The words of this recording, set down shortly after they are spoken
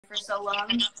for so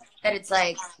long that it's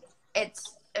like,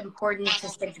 it's important to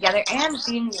stick together. And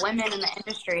being women in the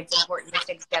industry, it's important to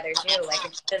stick together too. Like,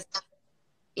 it's just,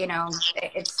 you know,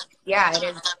 it's, yeah, it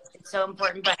is. It's so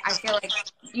important. But I feel like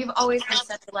you've always been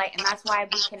such a light, and that's why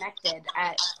we connected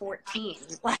at 14.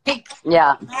 Like,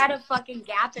 yeah, I had a fucking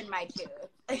gap in my tooth.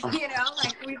 You know,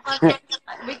 like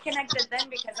we connected then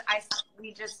because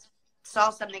we just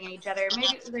saw something in each other. Maybe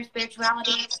it was their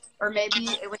spirituality, or maybe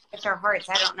it was just our hearts.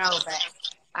 I don't know,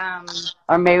 but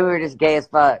or maybe we were just gay as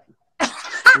fuck.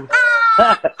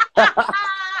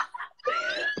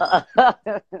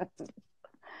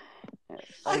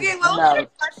 Okay, what was the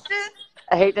question?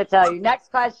 I hate to tell you. Next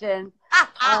question.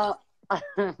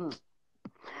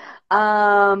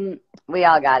 We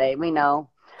all got it. We know.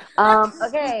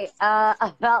 Okay.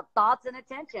 About thoughts and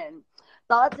attention.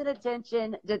 Thoughts and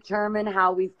attention determine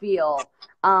how we feel.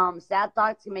 Sad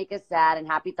thoughts can make us sad, and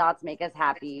happy thoughts make us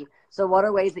happy. So what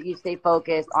are ways that you stay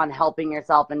focused on helping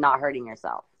yourself and not hurting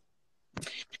yourself?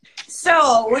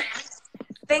 So,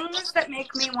 things that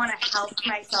make me want to help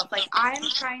myself. Like, I'm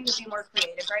trying to be more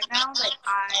creative right now. Like,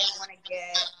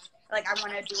 I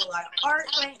want to do a lot of art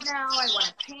right now. I want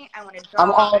to paint. I want to draw.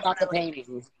 I'm all about the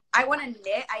painting. I want to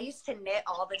knit. I used to knit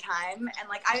all the time. And,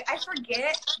 like, I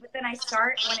forget, but then I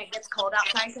start when it gets cold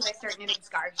outside because I start knitting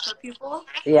scarves for people.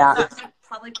 Yeah. So I'll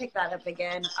probably pick that up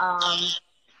again.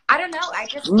 I don't know. I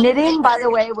just... Knitting, by the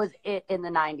way, was it in the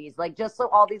 90s. Like, just so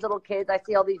all these little kids, I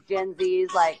see all these Gen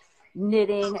Zs, like,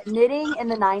 knitting in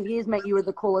the 90s meant you were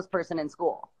the coolest person in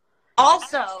school.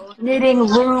 Also, knitting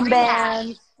room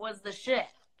bands was the shit.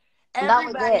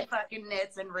 Everybody fucking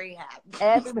knits in rehab.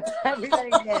 Everybody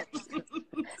knits.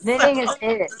 Knitting is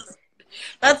it.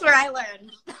 That's where I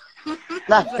learned.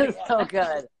 That's so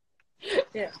good.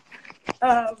 Yeah.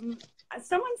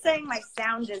 Someone's saying my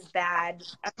sound is bad.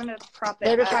 I'm gonna prop it.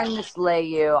 They're just trying to slay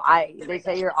you. They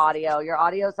say your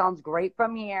audio sounds great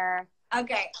from here.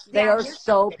 Okay. They are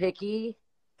so picky.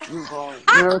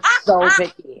 You're so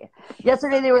picky.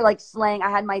 Yesterday they were like slaying. I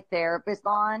had my therapist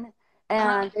on,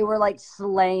 and they were like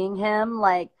slaying him.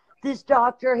 Like, this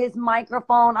doctor, his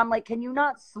microphone. I'm like, can you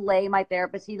not slay my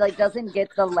therapist? He like doesn't get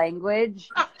the language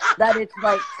that it's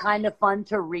like kind of fun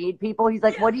to read people. He's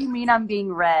like, what do you mean I'm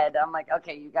being read? I'm like,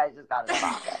 okay, you guys just gotta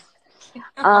stop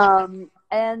it.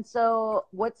 And so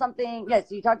what's something?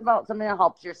 Yes, you talked about something that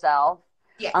helps yourself.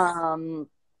 Yes.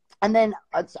 And then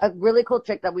a really cool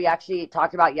trick that we actually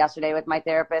talked about yesterday with my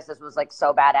therapist. This was like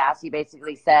so badass. He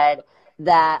basically said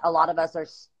that a lot of us are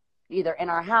either in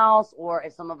our house, or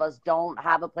if some of us don't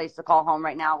have a place to call home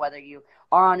right now, whether you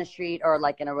are on a street or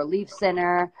like in a relief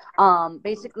center,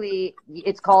 basically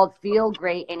it's called feel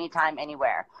great anytime,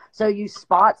 anywhere. So you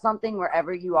spot something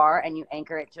wherever you are and you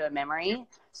anchor it to a memory.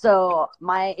 So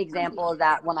my example is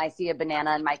that when I see a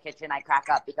banana in my kitchen, I crack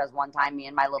up because one time me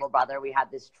and my little brother, we had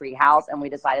this tree house and we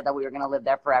decided that we were going to live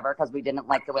there forever because we didn't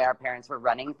like the way our parents were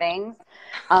running things.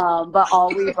 But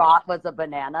all we brought was a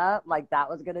banana, like that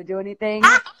was going to do anything.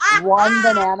 One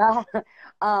banana.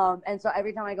 And so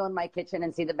every time I go in my kitchen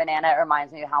and see the banana, it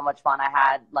reminds me of how much fun I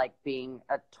had, like being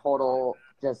a total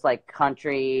just like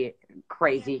country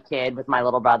crazy kid with my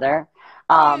little brother.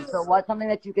 So what's something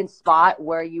that you can spot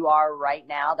where you are right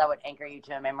now that would anchor you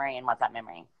to a memory, and what's that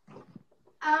memory?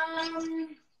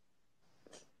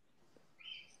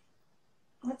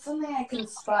 What's something I can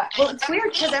spot? Well, it's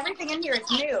weird because everything in here is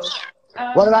new.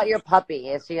 What about your puppy?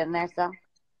 Is she in there still?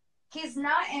 He's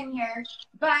not in here,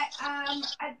 but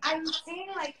I'm seeing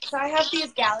like, so I have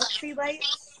these galaxy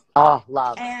lights. Oh,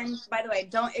 love. And by the way,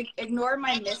 don't ignore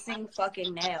my missing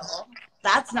fucking nail.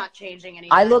 That's not changing anything.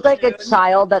 I look like a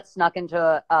child that snuck into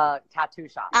a tattoo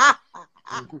shop.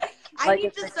 I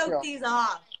need to soak these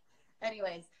off.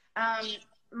 Anyways,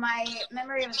 my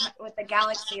memory with the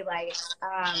galaxy lights,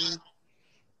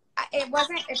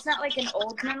 it's not like an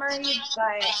old memory,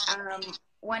 but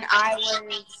when I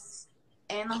was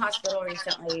in the hospital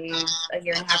recently, a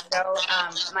year and a half ago,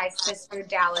 my sister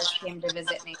Dallas came to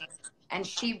visit me, and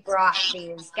she brought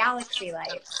these galaxy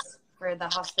lights for the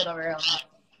hospital room.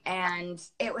 And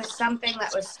it was something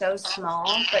that was so small,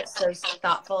 but so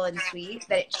thoughtful and sweet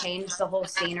that it changed the whole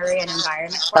scenery and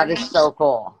environment for me. That is so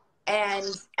cool. And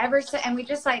we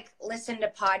just like listened to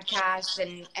podcasts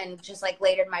and just like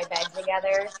laid in my bed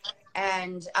together.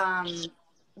 And,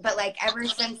 but like ever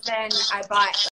since then I bought